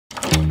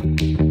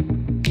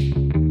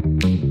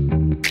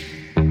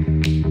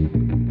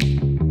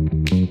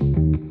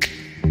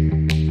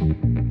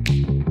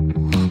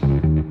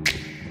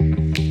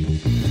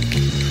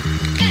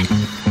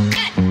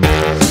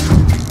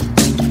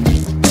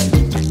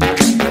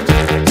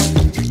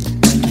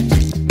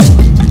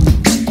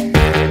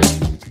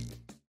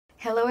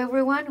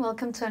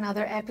welcome to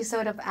another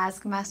episode of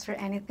Ask Master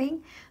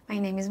Anything. My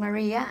name is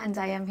Maria and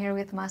I am here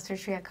with Master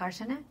Sri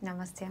Akarshana.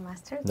 Namaste,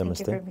 Master. Namaste. Thank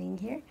you for being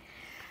here.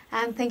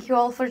 And thank you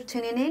all for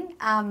tuning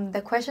in.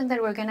 The question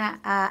that we're going to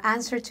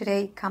answer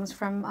today comes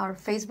from our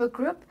Facebook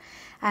group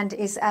and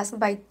is asked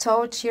by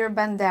Tochir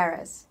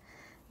Banderas.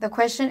 The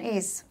question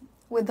is,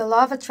 with the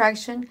law of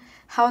attraction,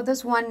 how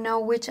does one know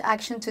which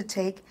action to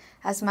take?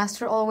 As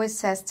Master always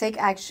says, take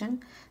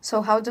action.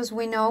 So how does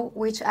we know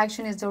which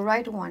action is the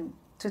right one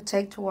to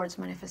take towards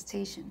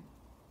manifestation?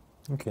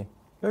 Okay,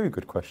 very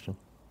good question.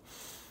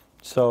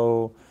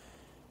 So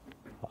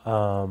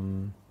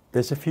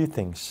there's a few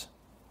things.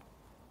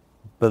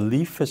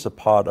 Belief is a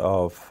part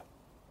of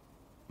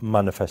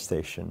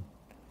manifestation,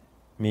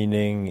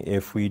 meaning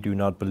if we do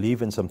not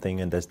believe in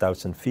something and there's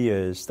doubts and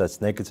fears,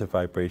 that's negative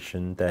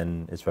vibration,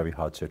 then it's very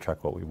hard to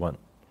attract what we want.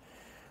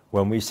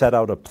 When we set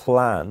out a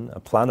plan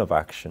of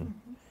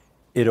action,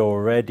 it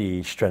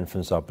already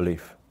strengthens our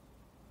belief.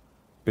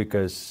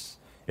 Because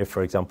if,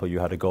 for example, you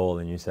had a goal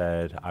and you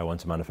said, I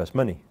want to manifest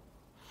money,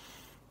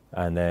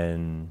 and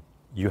then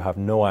you have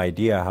no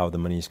idea how the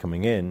money is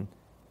coming in,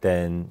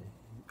 then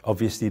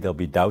obviously there'll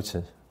be doubts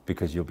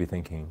because you'll be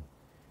thinking,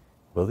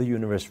 will the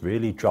universe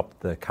really drop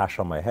the cash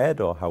on my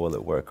head, or how will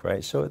it work,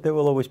 right? So there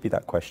will always be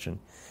that question.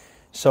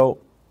 So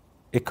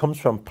it comes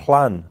from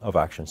plan of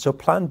action. So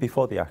plan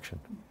before the action.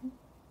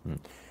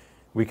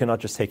 We cannot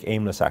just take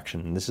aimless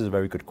action. And this is a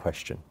very good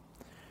question.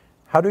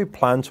 How do we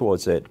plan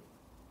towards it?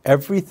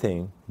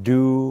 Everything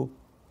do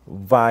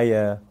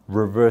via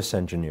reverse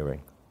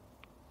engineering.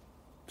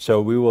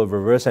 So we will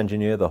reverse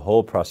engineer the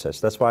whole process.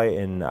 That's why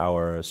in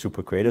our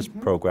Super Creators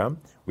program,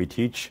 we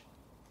teach,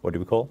 what do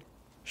we call?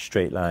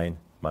 Straight line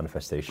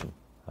manifestation.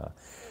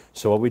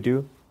 So what we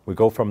do, we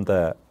go from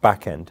the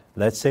back end.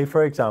 Let's say,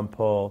 for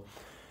example,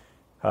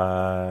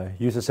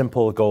 use a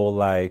simple goal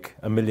like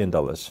 $1 million.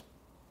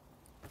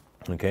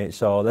 Okay,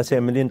 so let's say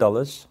 $1 million,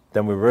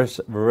 then we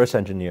reverse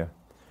engineer.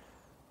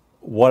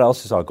 What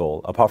else is our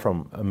goal apart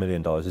from $1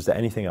 million? Is there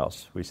anything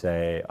else? We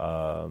say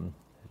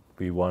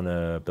we want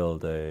to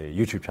build a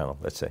YouTube channel,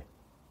 let's say.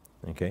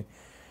 Okay,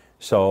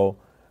 so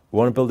we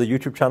want to build a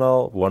YouTube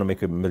channel, we want to make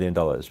 $1 million.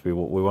 We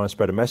want to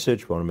spread a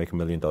message, we want to make $1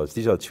 million.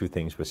 These are the two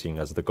things we're seeing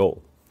as the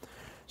goal.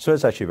 So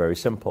it's actually very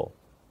simple.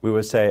 We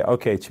would say,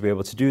 okay, to be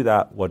able to do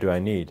that, what do I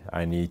need?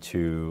 I need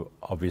to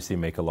obviously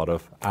make a lot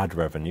of ad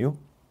revenue.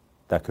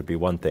 That could be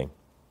one thing,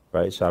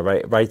 right? So I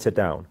write it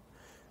down.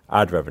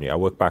 Ad revenue, I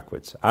work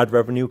backwards. Ad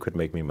revenue could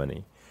make me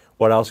money.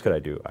 What else could I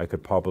do? I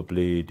could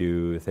probably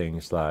do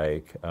things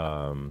like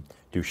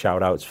do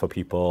shout outs for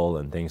people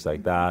and things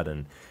like that,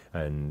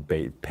 and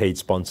paid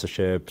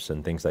sponsorships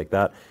and things like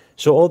that.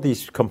 So all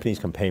these companies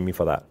can pay me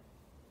for that.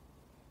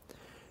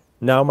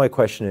 Now my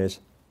question is,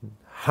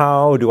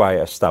 how do I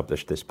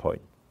establish this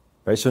point?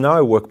 Right? So now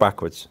I work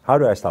backwards. How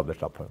do I establish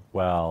that point?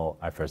 Well,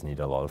 I first need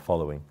a lot of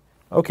following.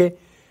 Okay.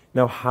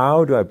 Now,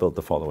 how do I build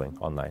the following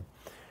online?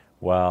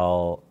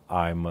 Well,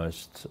 I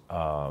must,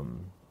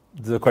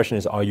 the question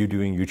is, are you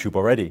doing YouTube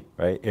already,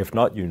 right? If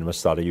not, you must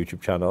start a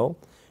YouTube channel.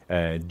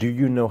 Do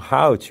you know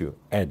how to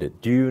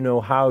edit? Do you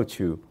know how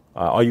to,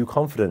 are you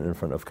confident in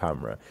front of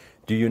camera?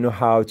 Do you know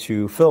how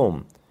to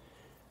film?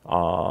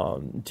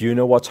 Do you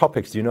know what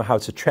topics? Do you know how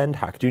to trend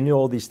hack? Do you know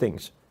all these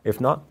things? If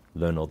not,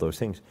 learn all those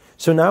things.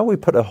 So now we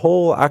put a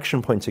whole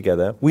action point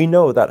together. We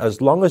know that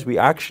as long as we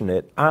action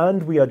it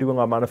and we are doing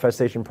our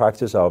manifestation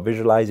practice, our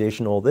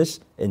visualization, all this,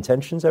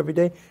 intentions every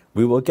day,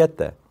 we will get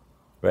there,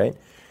 right?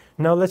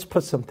 Now let's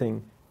put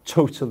something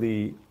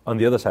totally on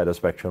the other side of the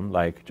spectrum,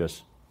 like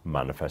just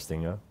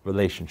manifesting a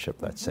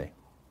relationship, let's say.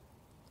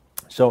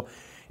 So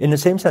in the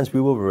same sense, we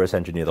will reverse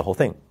engineer the whole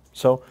thing.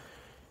 So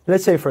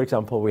let's say, for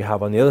example, we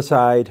have on the other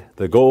side,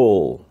 the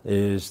goal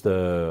is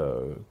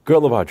the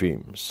girl of our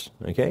dreams,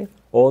 okay?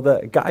 Or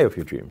the guy of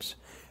your dreams.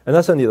 And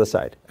that's on the other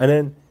side. And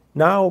then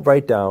now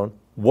write down,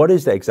 what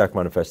is the exact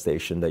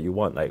manifestation that you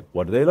want? Like,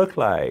 what do they look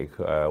like?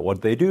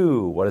 What do they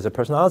do? What is their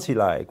personality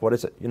like? What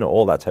is it? You know,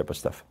 all that type of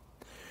stuff.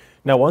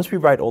 Now, once we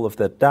write all of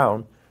that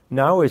down,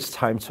 now it's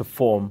time to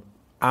form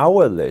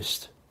our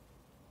list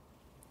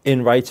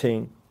in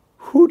writing,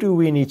 who do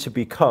we need to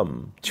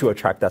become to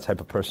attract that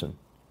type of person?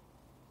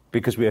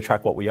 Because we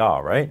attract what we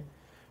are, right?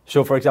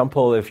 So, for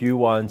example, if you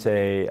want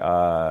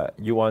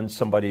you want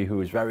somebody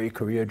who is very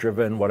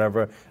career-driven,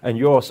 whatever, and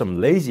you're some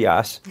lazy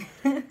ass,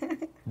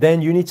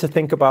 then you need to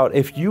think about,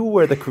 if you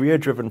were the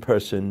career-driven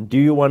person, do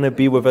you want to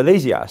be with a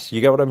lazy ass?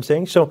 You get what I'm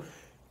saying? So,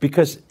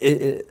 because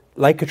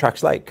like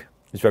attracts like.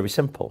 It's very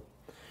simple.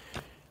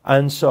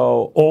 And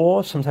so,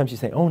 or sometimes you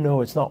think, oh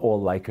no, it's not all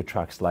like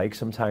attracts like.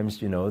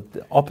 Sometimes, you know,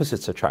 the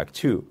opposites attract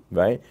too,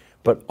 right?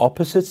 But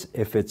opposites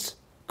if it's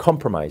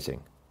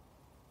compromising.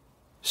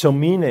 So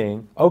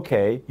meaning,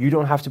 okay, you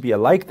don't have to be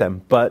like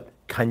them, but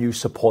can you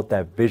support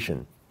their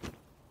vision?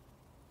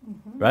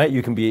 Right?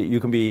 You can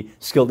be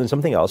skilled in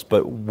something else,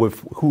 but with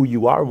who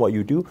you are and what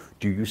you do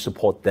you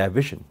support their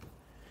vision?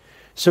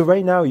 So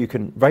right now you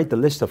can write the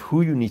list of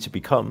who you need to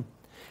become,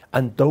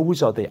 and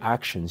those are the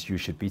actions you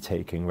should be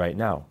taking right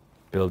now,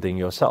 building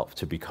yourself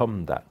to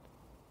become that,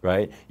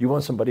 right? You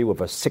want somebody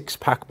with a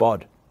six-pack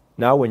bod.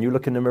 Now, when you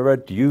look in the mirror,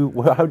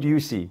 how do you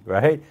see,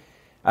 right?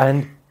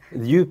 And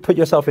you put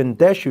yourself in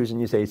their shoes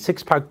and you say,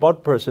 six-pack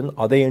bod person,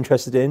 are they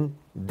interested in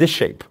this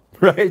shape,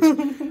 right?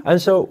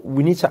 And so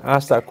we need to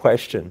ask that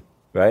question,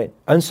 right?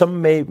 And some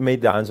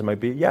the answer might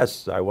be,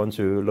 yes, I want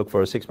to look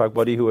for a six-pack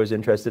body who is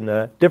interested in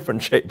a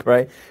different shape,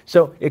 right?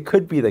 So it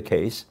could be the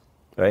case,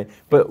 right?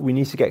 But we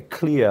need to get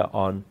clear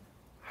on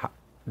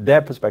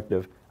their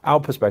perspective, our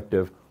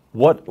perspective,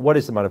 what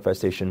is the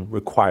manifestation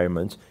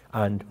requirement,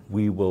 and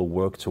we will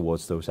work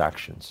towards those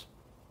actions.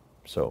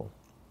 So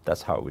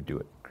that's how we do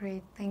it.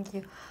 Great, thank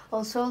you.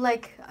 Also,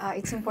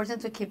 it's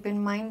important to keep in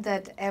mind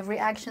that every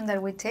action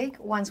that we take,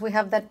 once we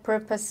have that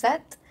purpose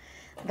set,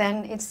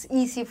 then it's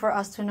easy for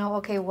us to know,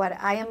 okay, what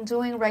I am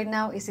doing right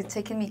now, is it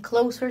taking me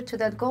closer to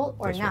that goal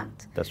or not?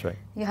 That's right.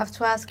 You have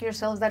to ask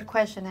yourself that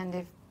question, and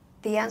if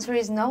the answer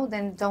is no,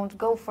 then don't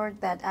go for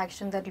that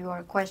action that you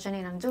are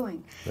questioning and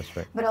doing. That's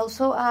right. But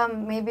also,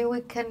 maybe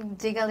we can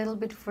dig a little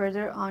bit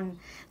further on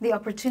the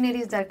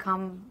opportunities that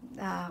come.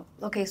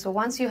 Okay, so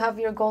once you have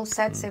your goal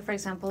set, say for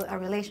example a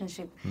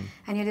relationship,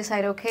 and you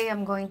decide, okay,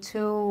 I'm going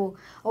to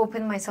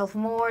open myself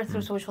more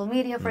through social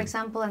media, for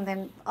example, and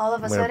then all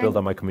of a sudden build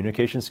on my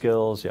communication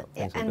skills,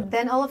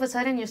 then all of a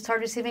sudden you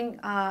start receiving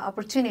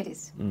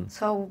opportunities.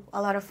 So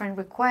a lot of friend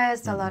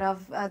requests, a lot of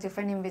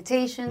different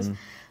invitations.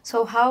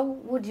 So how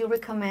would you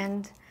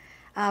recommend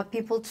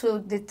people to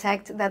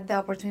detect that the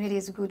opportunity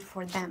is good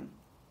for them?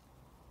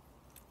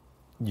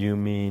 You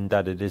mean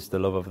that it is the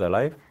love of their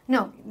life?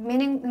 No,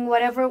 meaning in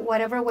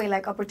whatever way,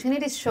 like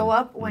opportunities show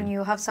up when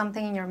you have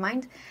something in your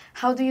mind.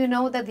 How do you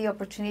know that the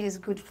opportunity is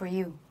good for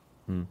you?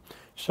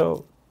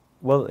 So,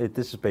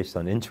 this is based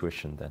on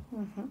intuition then.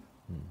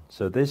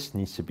 So this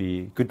needs to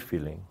be good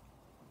feeling.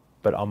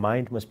 But our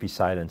mind must be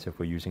silent if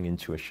we're using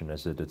intuition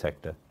as a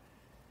detector.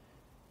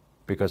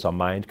 Because our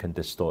mind can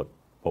distort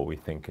what we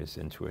think is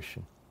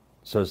intuition.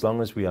 So as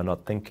long as we are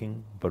not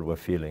thinking, but we're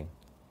feeling,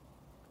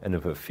 and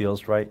if it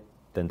feels right,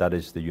 then that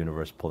is the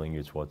universe pulling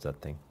you towards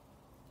that thing.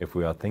 If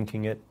we are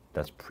thinking it,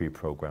 that's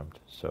pre-programmed.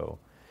 So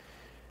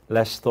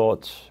less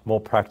thought, more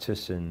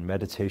practice in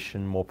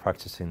meditation, more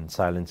practice in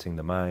silencing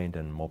the mind,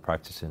 and more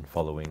practice in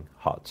following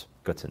heart,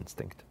 gut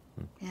instinct.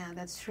 Yeah,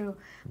 that's true.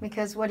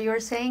 Because what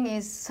you're saying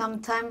is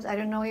sometimes, I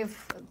don't know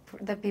if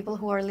the people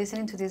who are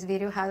listening to this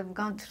video have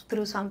gone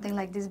through something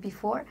like this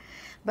before,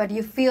 but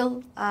you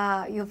feel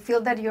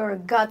that your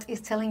gut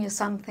is telling you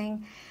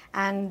something,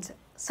 and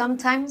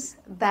sometimes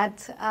that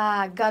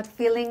gut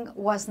feeling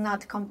was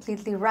not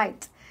completely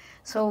right.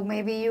 So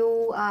maybe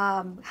you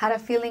had a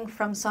feeling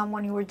from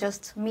someone you were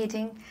just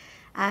meeting,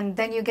 and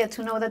then you get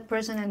to know that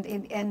person, and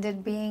it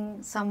ended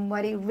being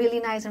somebody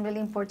really nice and really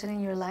important in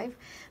your life.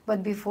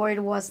 But before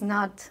you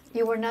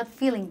were not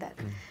feeling that.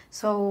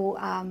 So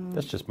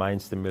that's just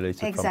mind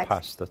stimulated from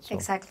past. That's all.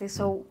 Exactly.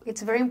 So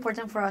it's very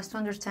important for us to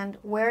understand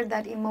where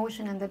that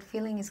emotion and that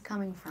feeling is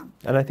coming from.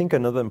 And I think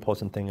another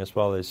important thing as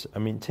well is,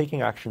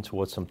 taking action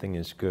towards something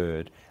is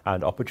good,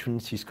 and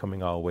opportunities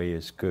coming our way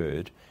is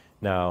good.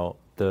 Now,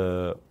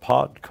 the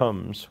part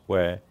comes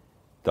where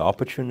the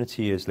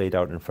opportunity is laid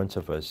out in front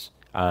of us,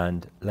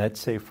 and let's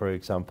say, for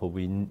example,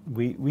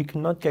 we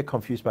cannot get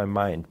confused by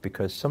mind,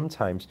 because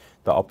sometimes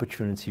the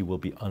opportunity will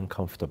be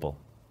uncomfortable.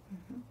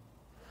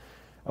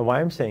 And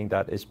why I'm saying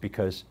that is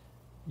because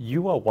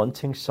you are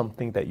wanting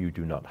something that you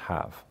do not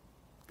have.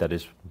 That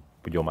is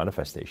your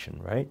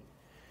manifestation, right?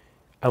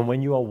 And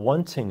when you are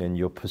wanting and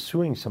you're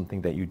pursuing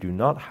something that you do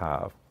not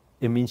have,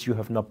 it means you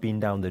have not been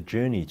down the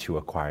journey to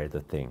acquire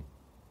the thing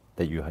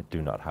that you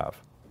do not have.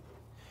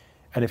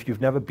 And if you've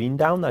never been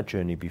down that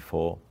journey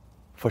before,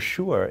 for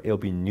sure, it'll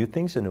be new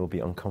things and it will be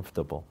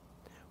uncomfortable.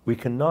 We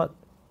cannot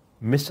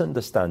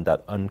misunderstand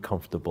that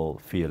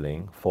uncomfortable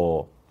feeling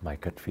for my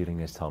gut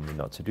feeling is telling me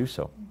not to do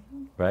so,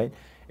 right?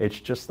 It's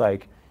just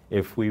like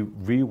if we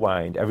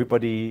rewind,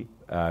 everybody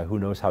who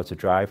knows how to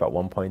drive, at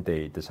one point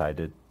they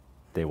decided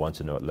they want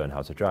to learn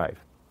how to drive.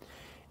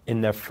 In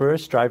their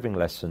first driving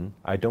lesson,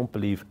 I don't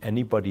believe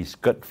anybody's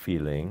gut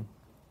feeling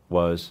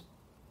was,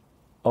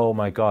 oh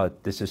my God,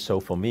 this is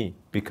so for me,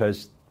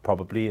 because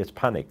probably it's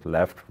panic,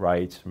 left,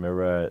 right,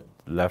 mirror,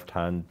 left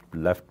hand,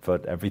 left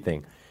foot,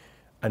 everything.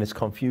 And it's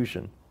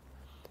confusion.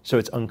 So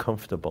it's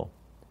uncomfortable.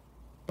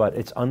 But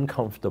it's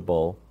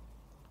uncomfortable,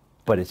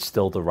 but it's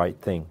still the right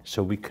thing.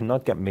 So we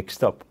cannot get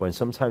mixed up when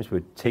sometimes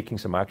we're taking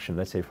some action.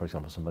 Let's say, for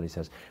example, somebody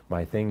says,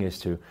 my thing is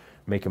to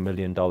make $1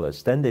 million.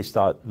 Then they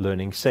start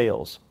learning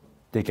sales.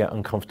 They get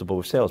uncomfortable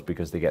with sales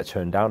because they get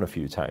turned down a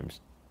few times.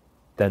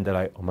 Then they're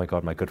like, oh my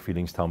God, my gut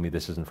feelings tell me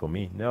this isn't for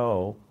me.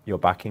 No, you're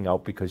backing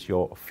out because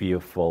you're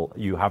fearful.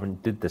 You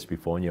haven't did this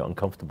before and you're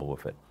uncomfortable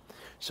with it.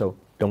 So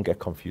don't get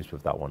confused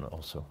with that one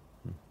also.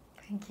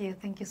 Thank you.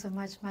 Thank you so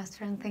much,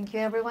 Master. And thank you,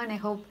 everyone. I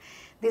hope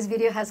this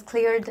video has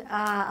cleared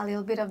a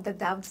little bit of the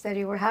doubts that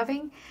you were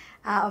having.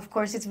 Of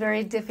course, it's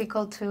very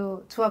difficult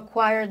to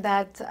acquire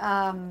that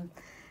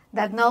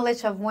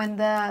knowledge of when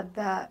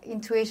the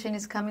intuition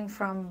is coming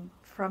from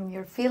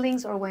your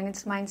feelings or when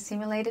it's mind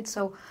stimulated.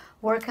 So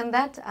work on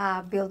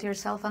that, build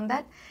yourself on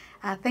that.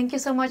 Thank you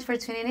so much for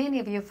tuning in.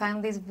 If you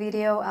found this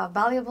video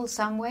valuable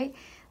some way,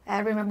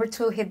 Remember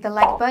to hit the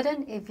like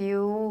button. If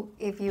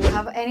you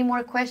have any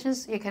more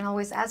questions, you can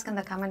always ask in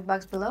the comment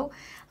box below.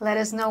 Let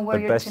us know where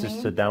But you're best tuning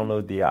is in. to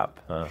download the app.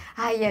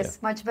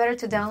 Yes, much better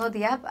to download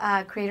the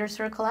app, Creator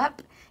Circle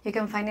app. You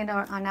can find it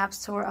on App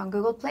Store, on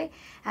Google Play,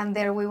 and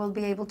there we will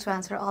be able to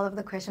answer all of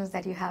the questions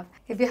that you have.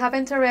 If you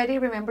haven't already,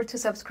 remember to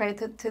subscribe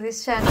to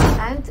this channel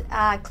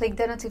and click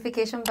the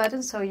notification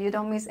button so you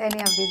don't miss any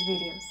of these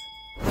videos.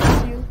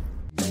 Thank you.